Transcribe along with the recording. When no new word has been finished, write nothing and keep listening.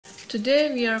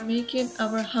Today we are making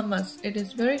our hummus. It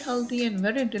is very healthy and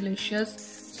very delicious.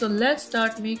 So let's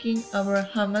start making our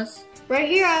hummus. Right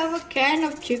here I have a can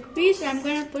of chickpeas. I'm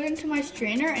going to put it into my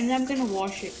strainer and then I'm going to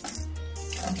wash it.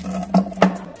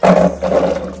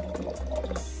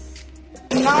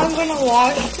 Now I'm going to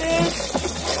wash this.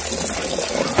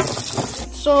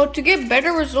 So to get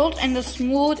better results and the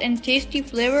smooth and tasty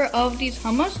flavor of these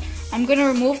hummus, I'm going to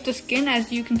remove the skin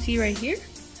as you can see right here.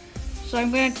 So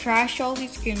I'm going to trash all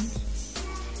these skins.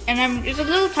 And it's a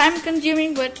little time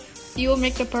consuming, but you will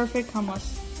make the perfect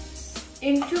hummus.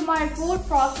 Into my food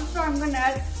processor, I'm going to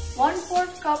add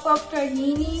 1/4 cup of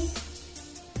tahini.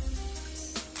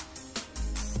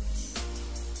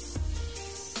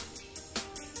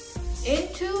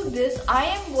 Into this, I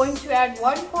am going to add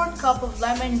 1/4 cup of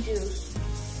lemon juice.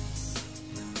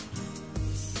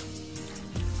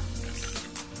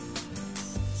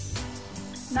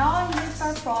 Now I'm going to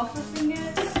start processing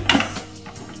it.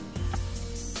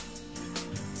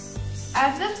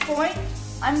 At this point,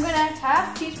 I'm going to add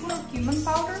half teaspoon of cumin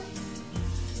powder.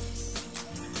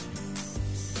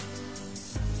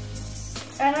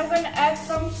 And I'm going to add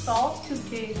some salt to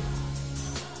taste.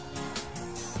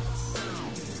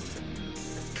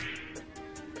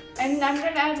 And I'm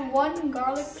going to add 1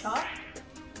 garlic chop.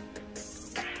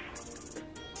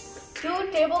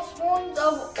 2 tablespoons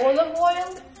of olive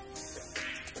oil.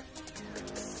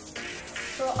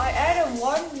 So I added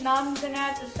 1, now I'm going to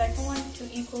add the second one to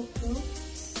equal 2.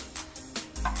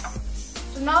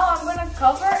 So now I'm going to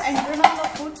cover and turn on the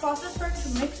food processor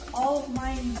to mix all of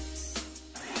mine.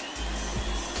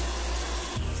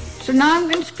 So now I'm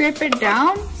going to scrape it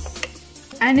down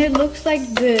and it looks like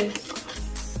this.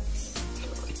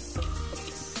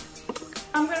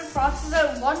 I'm going to process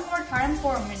it one more time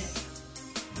for a minute.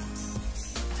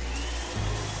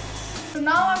 So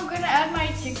now I'm going to add my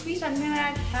chickpeas. I'm going to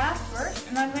add half first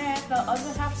and I'm going to add the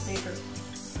other half later.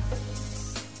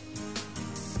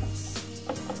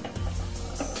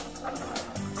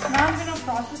 Now I'm going to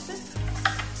process it.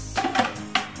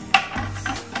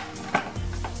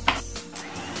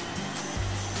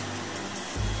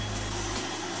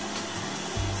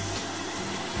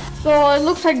 So it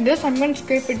looks like this. I'm going to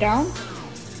scrape it down.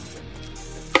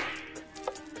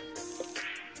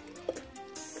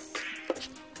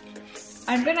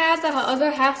 I'm going to add the other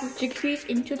half of chickpeas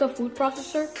into the food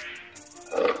processor.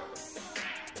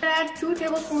 Add 2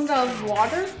 tablespoons of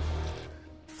water.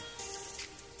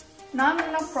 Now I'm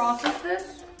going to process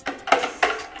this.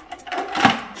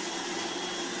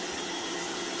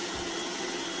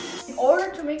 In order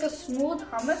to make a smooth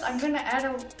hummus, I'm going to add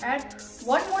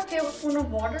 1 more tablespoon of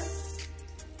water.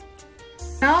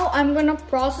 Now I'm going to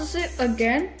process it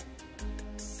again.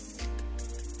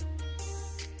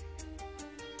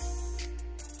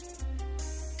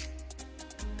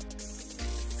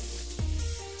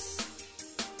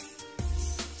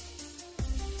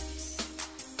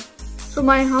 So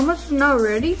my hummus is now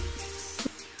ready.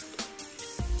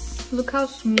 Look how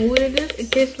smooth it is.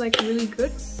 It tastes like really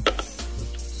good.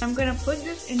 I'm gonna put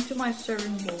this into my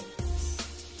serving bowl.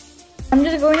 I'm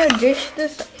just going to dish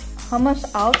this hummus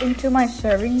out into my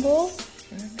serving bowl.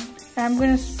 And I'm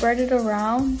gonna spread it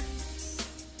around.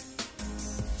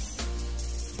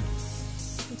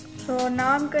 So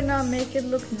now I'm gonna make it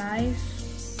look nice.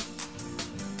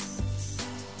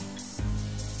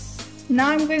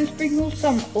 Now I'm going to sprinkle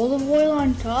some olive oil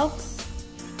on top.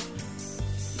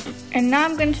 And now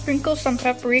I'm going to sprinkle some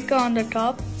paprika on the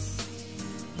top.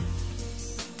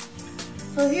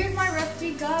 So here's my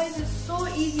recipe, guys. It's so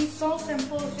easy, so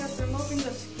simple. It's just removing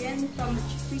the skin from the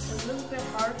chickpeas, a little bit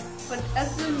hard. But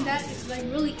other than that, it's like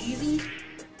really easy.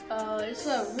 It's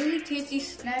a really tasty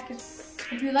snack.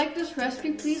 If you like this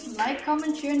recipe, please like,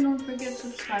 comment, share, and don't forget to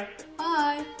subscribe.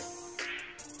 Bye!